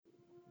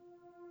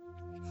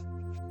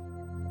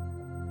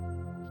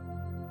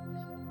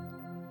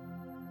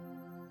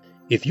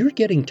If you're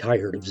getting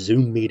tired of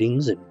Zoom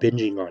meetings and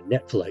binging on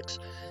Netflix,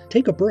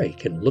 take a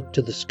break and look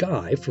to the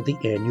sky for the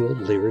annual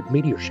Lyrid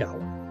meteor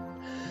shower.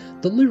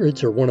 The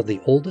Lyrids are one of the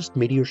oldest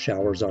meteor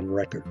showers on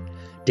record,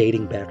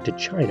 dating back to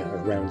China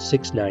around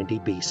 690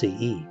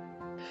 BCE.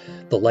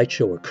 The light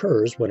show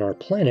occurs when our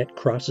planet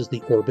crosses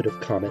the orbit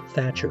of Comet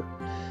Thatcher,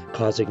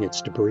 causing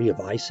its debris of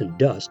ice and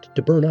dust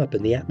to burn up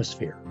in the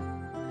atmosphere.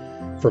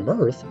 From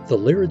Earth, the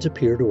Lyrids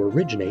appear to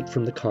originate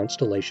from the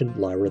constellation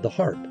Lyra the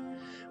Harp,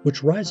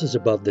 which rises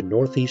above the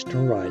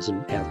northeastern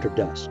horizon after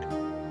dusk.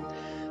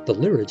 The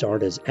Lyrids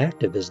aren't as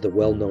active as the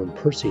well-known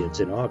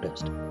Perseids in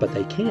August, but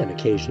they can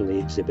occasionally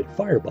exhibit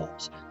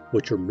fireballs,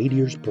 which are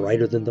meteors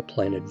brighter than the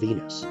planet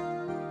Venus.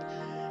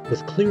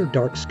 With clear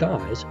dark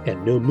skies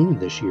and no moon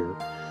this year,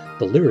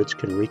 the Lyrids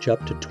can reach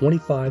up to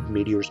 25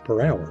 meteors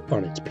per hour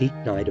on its peak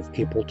night of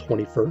April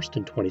 21st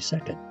and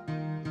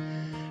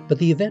 22nd. But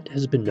the event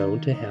has been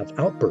known to have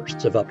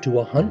outbursts of up to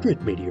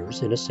 100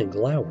 meteors in a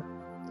single hour.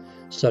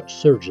 Such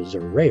surges are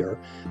rare,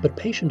 but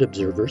patient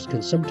observers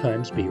can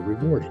sometimes be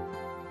rewarded.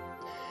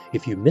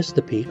 If you miss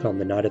the peak on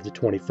the night of the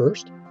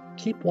 21st,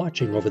 keep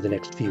watching over the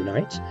next few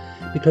nights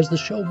because the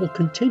show will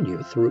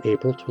continue through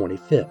April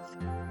 25th.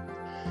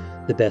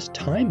 The best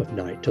time of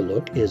night to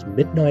look is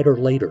midnight or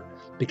later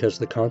because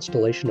the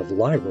constellation of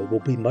Lyra will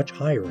be much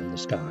higher in the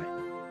sky.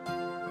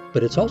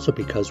 But it's also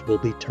because we'll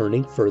be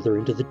turning further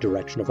into the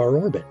direction of our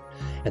orbit,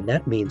 and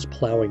that means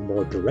plowing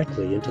more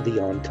directly into the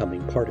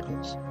oncoming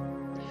particles.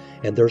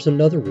 And there's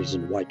another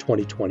reason why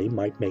 2020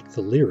 might make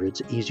the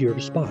Lyrids easier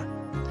to spot.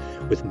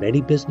 With many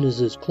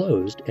businesses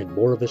closed and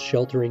more of us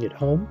sheltering at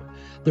home,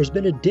 there's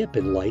been a dip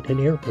in light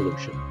and air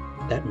pollution.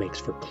 That makes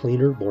for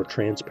cleaner, more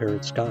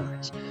transparent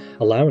skies,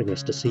 allowing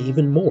us to see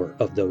even more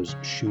of those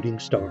shooting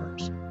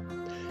stars.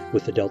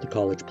 With the Delta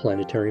College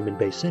Planetarium in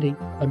Bay City,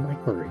 I'm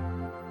Mike Murray.